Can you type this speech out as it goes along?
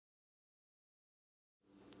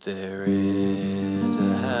There is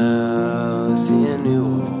a house in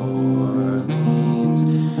New Orleans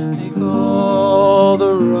they call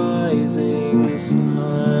the Rising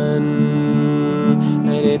Sun,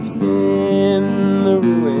 and it's been the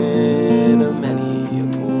ruin of many a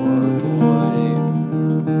poor boy.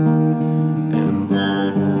 And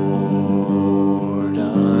Lord,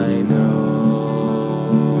 I know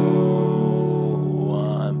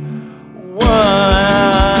I'm one.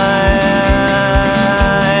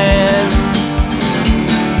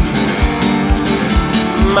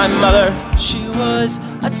 My mother, she was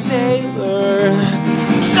a tailor,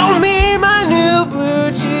 sold me my new blue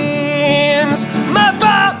jeans. My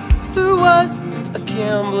father was a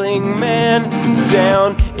gambling man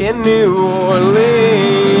down in New Orleans.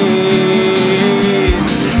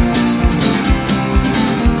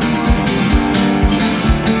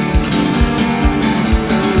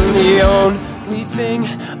 The only thing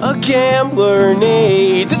a gambler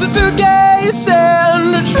needs is a suitcase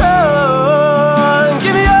and a trunk.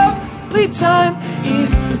 Give me only time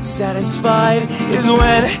he's satisfied is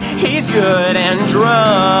when he's good and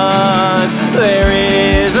drunk. There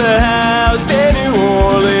is a house in New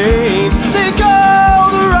Orleans they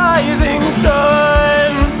call the Rising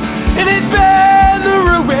Sun, and it's been the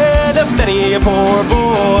ruin of many a poor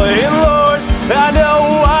boy. And Lord, I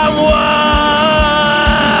know I'm one.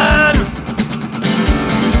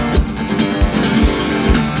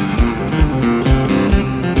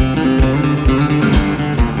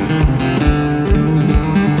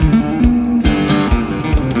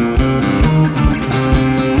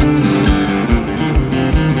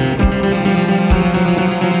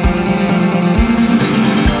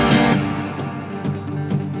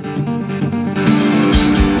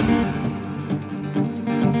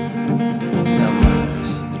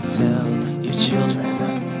 Tell your children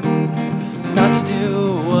not to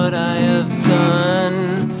do what I have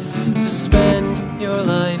done, to spend your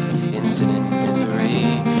life in sin and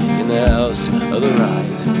misery in the house of the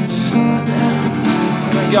rising sun.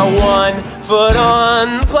 I got one foot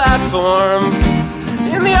on the platform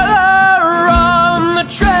and the other on the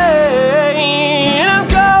train. I'm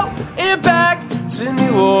going back to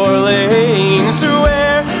New Orleans to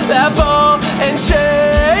wear that ball and chain.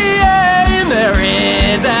 There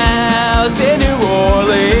is a house in New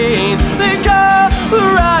Orleans they call the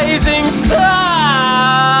Rising Sun,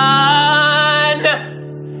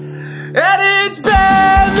 and it's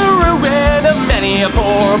been the ruin of many a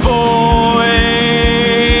poor boy.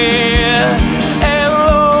 And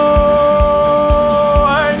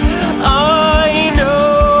Lord, I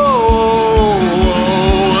know,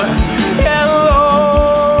 and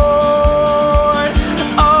Lord,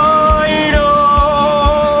 I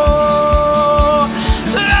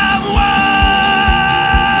know I'm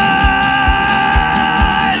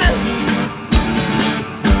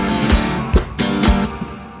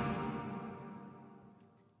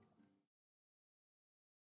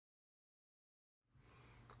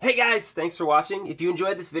Hey guys, thanks for watching. If you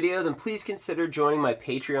enjoyed this video, then please consider joining my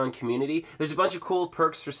Patreon community. There's a bunch of cool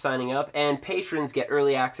perks for signing up, and patrons get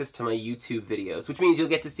early access to my YouTube videos, which means you'll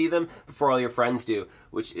get to see them before all your friends do,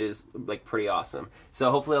 which is like pretty awesome. So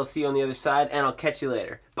hopefully I'll see you on the other side, and I'll catch you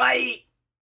later. Bye!